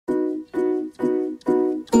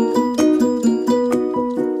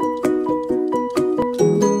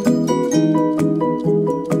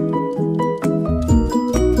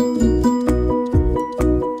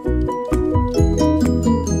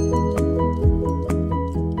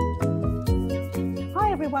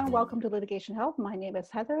and welcome to Litigation Help. My name is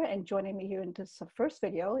Heather, and joining me here in this first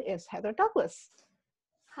video is Heather Douglas.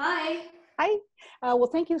 Hi. Hi. Well,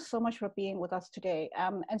 thank you so much for being with us today.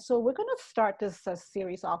 And so we're going to start this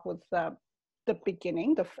series off with the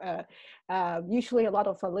beginning. Usually a lot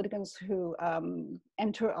of litigants who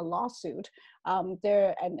enter a lawsuit,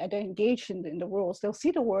 they're engaged in the rules. They'll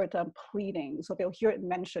see the word pleading, so they'll hear it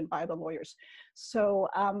mentioned by the lawyers. So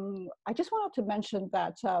I just wanted to mention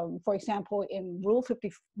that, for example, in Rule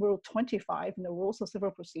 25 in the Rules of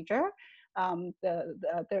Civil Procedure,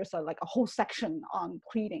 there's a whole section on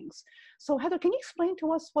pleadings. So Heather, can you explain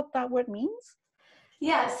to us what that word means?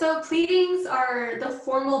 Yeah, so pleadings are the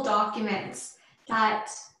formal documents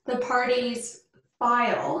that the parties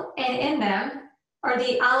file, and in them are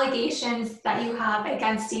the allegations that you have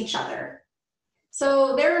against each other.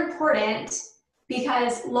 So they're important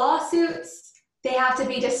because lawsuits, they have to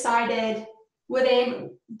be decided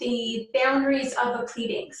within the boundaries of the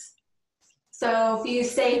pleadings. So if you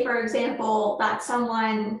say, for example, that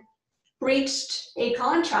someone breached a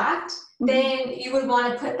contract, then you would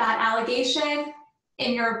want to put that allegation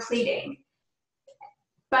in your pleading.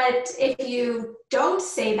 But if you don't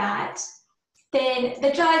say that, then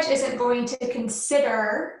the judge isn't going to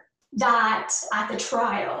consider that at the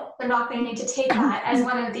trial. They're not going to take that as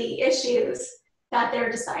one of the issues that they're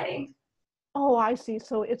deciding. Oh, I see.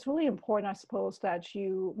 So it's really important, I suppose, that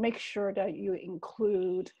you make sure that you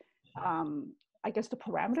include, I guess, the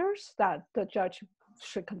parameters that the judge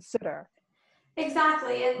should consider.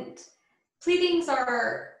 Exactly. And pleadings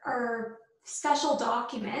are special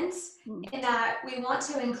documents in that we want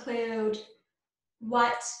to include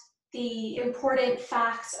what the important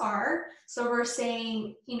facts are. So we're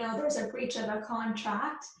saying, there's a breach of a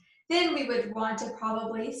contract. Then we would want to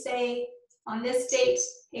probably say, on this date,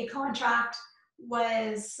 a contract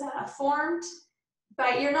was formed,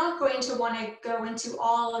 but you're not going to want to go into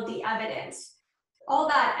all of the evidence. All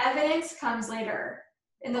that evidence comes later.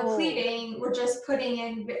 In the pleading, we're just putting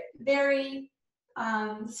in very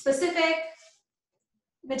specific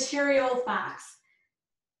material facts.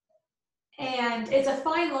 And it's a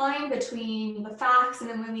fine line between the facts and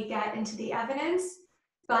then when we get into the evidence,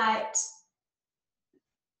 but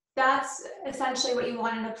that's essentially what you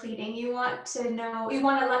want in a pleading. You want to know, you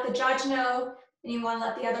want to let the judge know, and you want to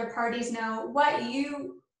let the other parties know what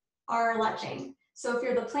you are alleging. So if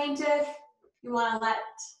you're the plaintiff, you want to let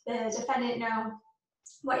the defendant know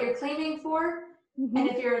what you're claiming for. And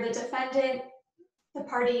if you're the defendant, the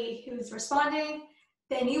party who's responding,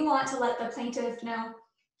 then you want to let the plaintiff know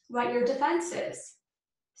what your defense is.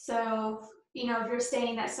 So, if you're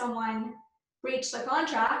saying that someone breached the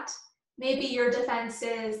contract, maybe your defense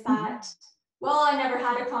is that, well, I never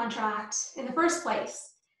had a contract in the first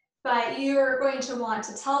place. But you're going to want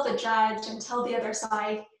to tell the judge and tell the other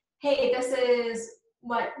side, hey, this is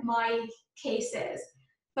what my case is.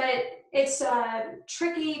 But it's a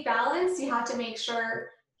tricky balance. You have to make sure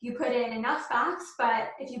you put in enough facts, but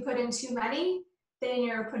if you put in too many, then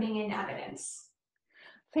you're putting in evidence.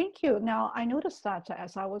 Thank you. Now, I noticed that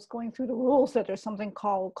as I was going through the rules that there's something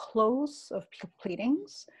called close of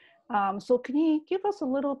pleadings. So can you give us a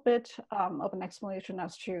little bit of an explanation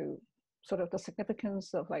as to sort of the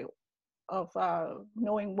significance of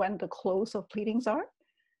knowing when the close of pleadings are,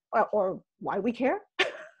 or why we care?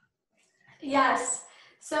 Yes.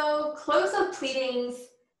 So close of pleadings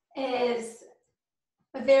is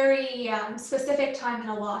a very specific time in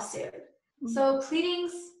a lawsuit. So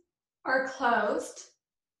pleadings are closed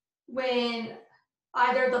when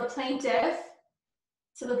either the plaintiff,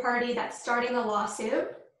 so the party that's starting the lawsuit,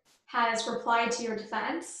 has replied to your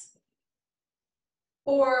defense,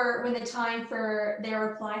 or when the time for their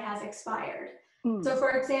reply has expired. So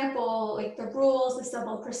for example, like the rules of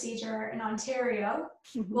civil procedure in Ontario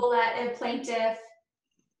will let a plaintiff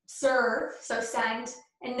serve, so send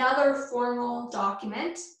another formal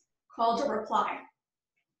document called a reply.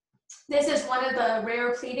 This is one of the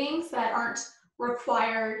rare pleadings that aren't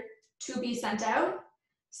required to be sent out.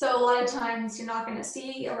 So a lot of times you're not going to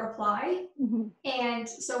see a reply. And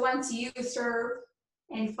so once you serve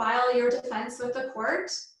and file your defense with the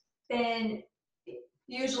court, then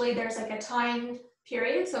usually there's like a time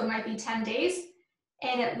period, so it might be 10 days.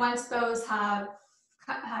 And once those have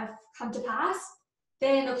come to pass,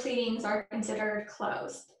 then the pleadings are considered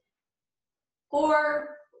closed.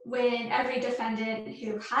 Or when every defendant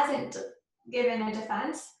who hasn't given a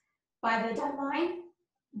defense by the deadline,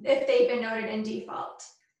 if they've been noted in default.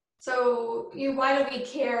 So why do we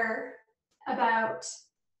care about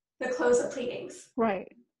the close of pleadings? Right.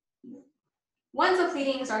 Once the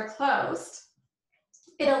pleadings are closed,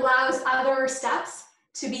 it allows other steps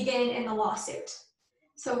to begin in the lawsuit.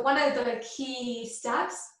 So one of the key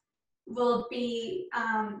steps will be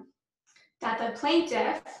that the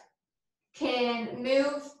plaintiff can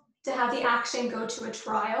move to have the action go to a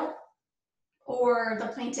trial, or the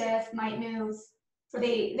plaintiff might move for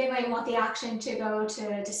they might want the action to go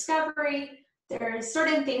to discovery. There's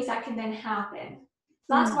certain things that can then happen.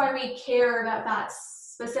 That's why we care about that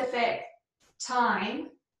specific time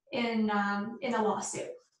in a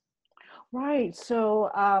lawsuit. Right. So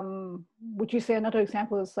would you say another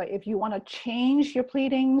example is like if you want to change your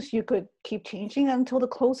pleadings, you could keep changing until the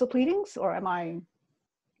close of pleadings? Or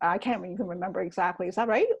I can't even remember exactly. Is that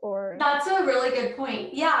right? Or that's a really good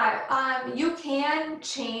point. Yeah, you can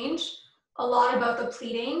change a lot about the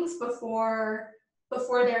pleadings before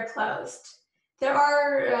they're closed. There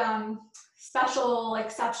are special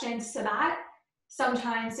exceptions to that.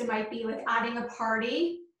 Sometimes it might be like adding a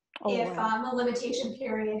party if a limitation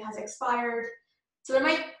period has expired. So there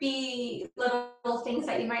might be little things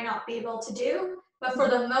that you might not be able to do, but for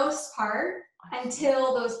the most part,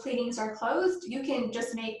 until those pleadings are closed, you can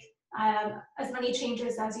just make as many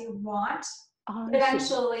changes as you want.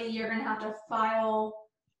 Eventually, you're going to have to file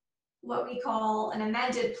what we call an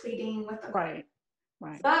amended pleading with the court.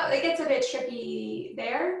 Right. So that, it gets a bit tricky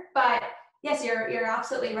there, but yes, you're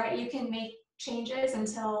absolutely right. You can make changes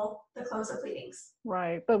until the close of pleadings.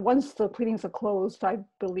 Right, but once the pleadings are closed, I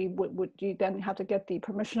believe would you then have to get the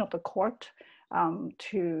permission of the court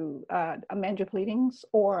to amend your pleadings,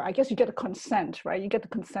 or I guess you get a consent, right? You get the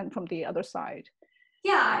consent from the other side.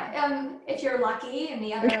 Yeah, if you're lucky and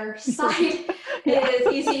the other side is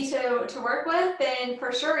easy to work with, then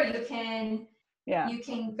for sure you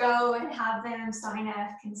can go and have them sign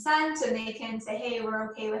a consent, and they can say, hey,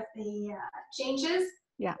 we're okay with the changes.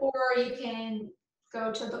 Yeah. Or you can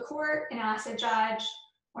go to the court and ask a judge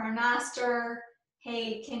or a master,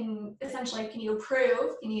 hey, can you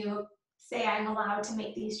approve? Can you say I'm allowed to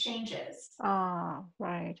make these changes?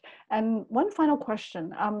 Right. And one final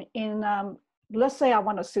question. Let's say I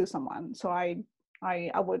want to sue someone. So I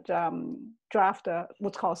would draft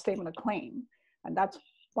what's called a statement of claim, and that's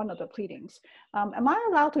one of the pleadings. Am I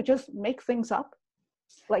allowed to just make things up?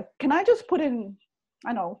 Like, can I just put in,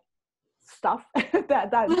 I don't know, stuff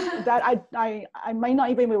that I might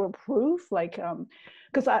not even be able to prove, like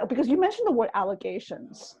because you mentioned the word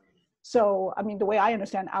allegations. So I mean, the way I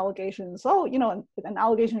understand allegations, an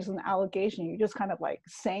allegation is an allegation. You're just kind of like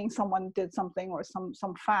saying someone did something or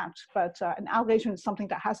some fact, but an allegation is something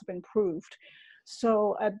that hasn't been proved.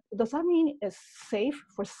 So does that mean it's safe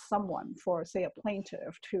for someone, for say a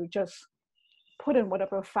plaintiff, to just put in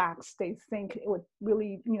whatever facts they think it would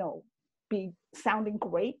really, be sounding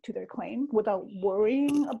great to their claim without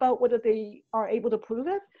worrying about whether they are able to prove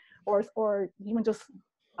it, or even just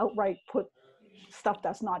outright put stuff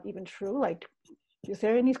that's not even true? Like, is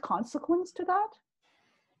there any consequence to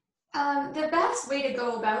that? The best way to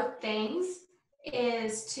go about things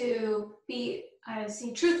is to be as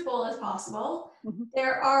truthful as possible. Mm-hmm.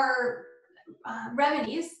 There are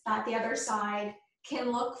remedies that the other side can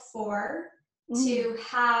look for to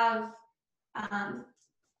have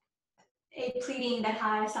a pleading that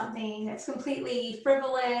has something that's completely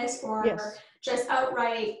frivolous or just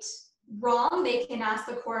outright wrong. They can ask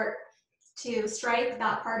the court to strike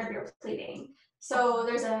that part of your pleading. So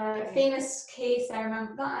there's a famous case I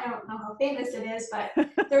remember, I don't know how famous it is, but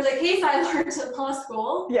there was a case I learned in law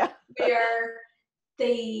school where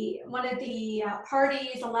one of the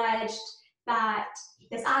parties alleged that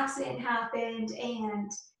this accident happened, and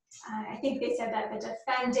I think they said that the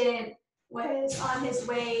defendant was on his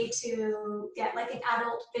way to get like an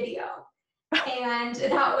adult video, and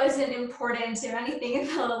that wasn't important to anything in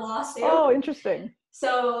the lawsuit. Oh, interesting.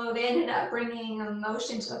 So they ended up bringing a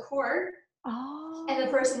motion to the court. Oh. And the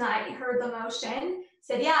person that heard the motion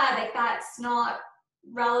said, yeah, like that's not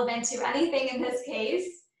relevant to anything in this case.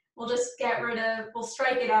 We'll just we'll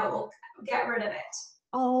strike it out. We'll get rid of it.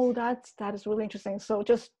 Oh, that is really interesting. So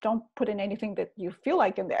just don't put in anything that you feel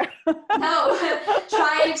like in there. No,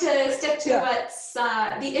 try to stick to what's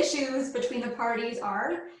the issues between the parties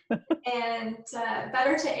are, and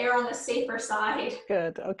better to err on the safer side.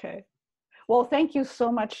 Good. Okay. Well, thank you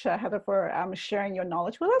so much, Heather, for sharing your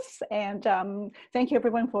knowledge with us. And thank you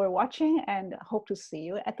everyone for watching, and hope to see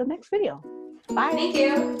you at the next video. Bye. Thank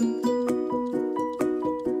you.